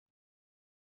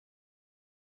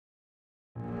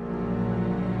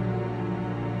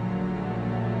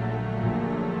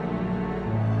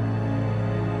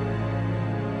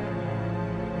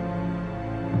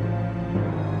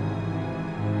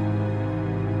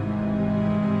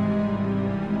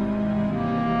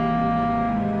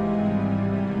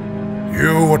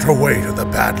You were to wait in the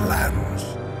Badlands.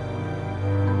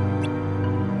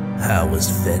 How was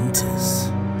Ventus?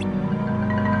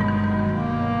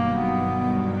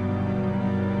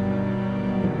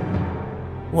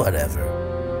 Whatever.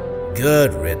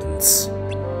 Good riddance.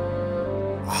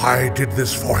 I did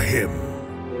this for him,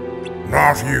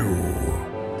 not you.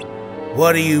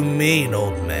 What do you mean,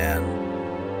 old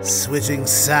man? Switching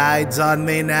sides on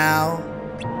me now?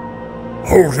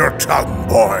 Hold your tongue,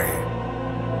 boy.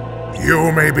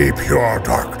 You may be pure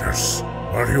darkness,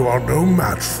 but you are no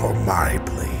match for my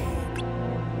blade.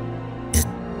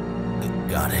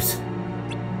 Got it.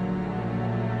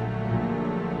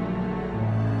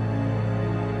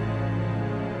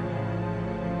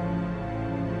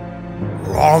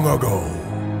 Long ago,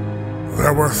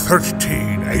 there were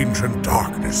 13 ancient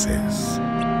darknesses.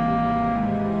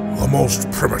 The most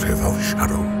primitive of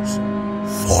shadows,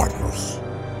 formless.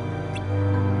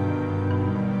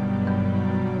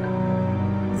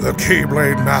 The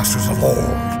Keyblade Masters of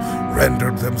old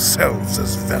rendered themselves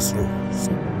as vessels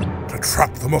to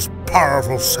trap the most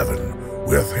powerful seven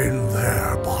within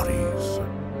their bodies.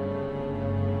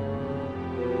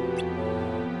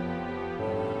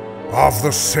 Of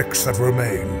the 6 that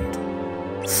remained,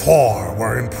 4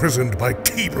 were imprisoned by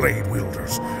Keyblade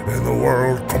wielders in the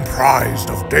world comprised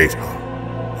of data,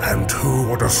 and 2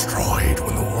 were destroyed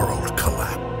when the world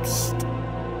collapsed.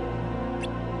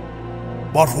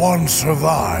 But one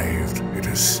survived, it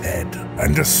is said,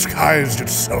 and disguised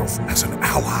itself as an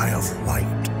ally of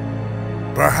light.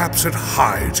 Perhaps it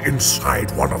hides inside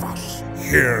one of us,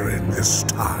 here in this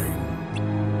time.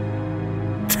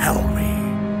 Tell me,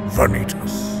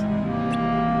 Vanitas,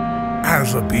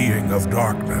 as a being of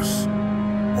darkness,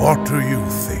 what do you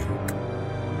think?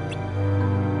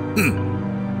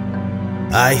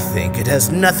 I think it has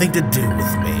nothing to do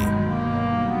with me.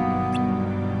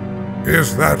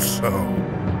 Is that so?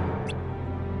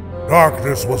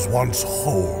 Darkness was once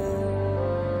whole,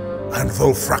 and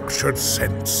though fractured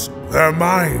since, their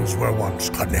minds were once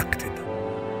connected.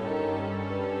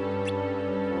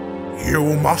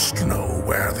 You must know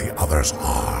where the others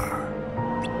are.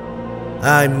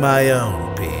 I'm my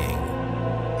own being.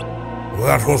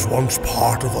 That was once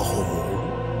part of the whole.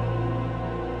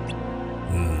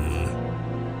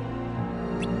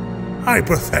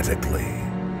 Hypothetically,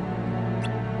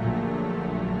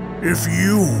 if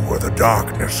you were the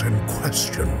darkness in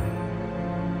question,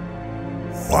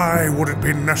 why would it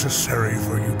be necessary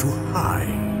for you to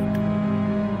hide?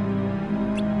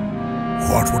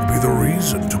 What would be the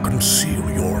reason to conceal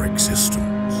your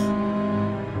existence?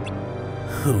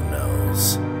 Who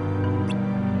knows?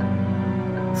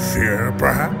 Fear,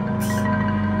 perhaps?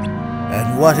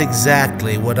 And what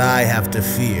exactly would I have to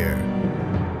fear?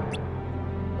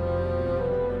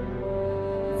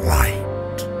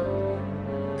 Light.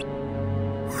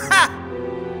 Ha!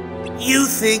 You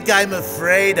think I'm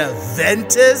afraid of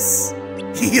Ventus?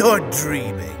 You're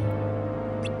dreaming.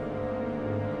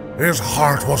 His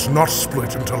heart was not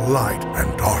split into light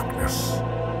and darkness.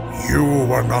 You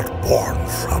were not born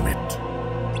from it.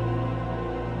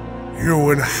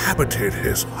 You inhabited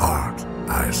his heart,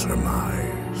 I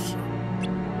surmise.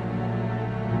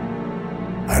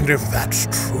 And if that's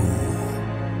true,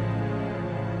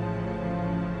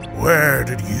 where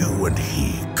did you and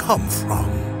he come from?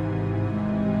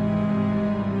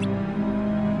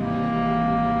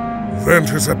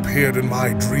 Ventus appeared in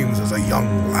my dreams as a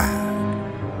young lad.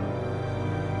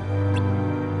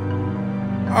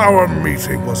 Our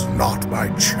meeting was not by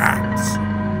chance.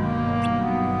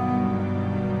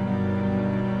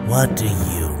 What do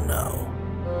you know?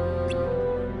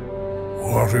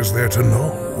 What is there to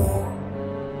know?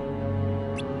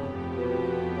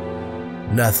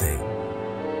 Nothing.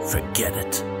 Forget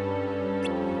it.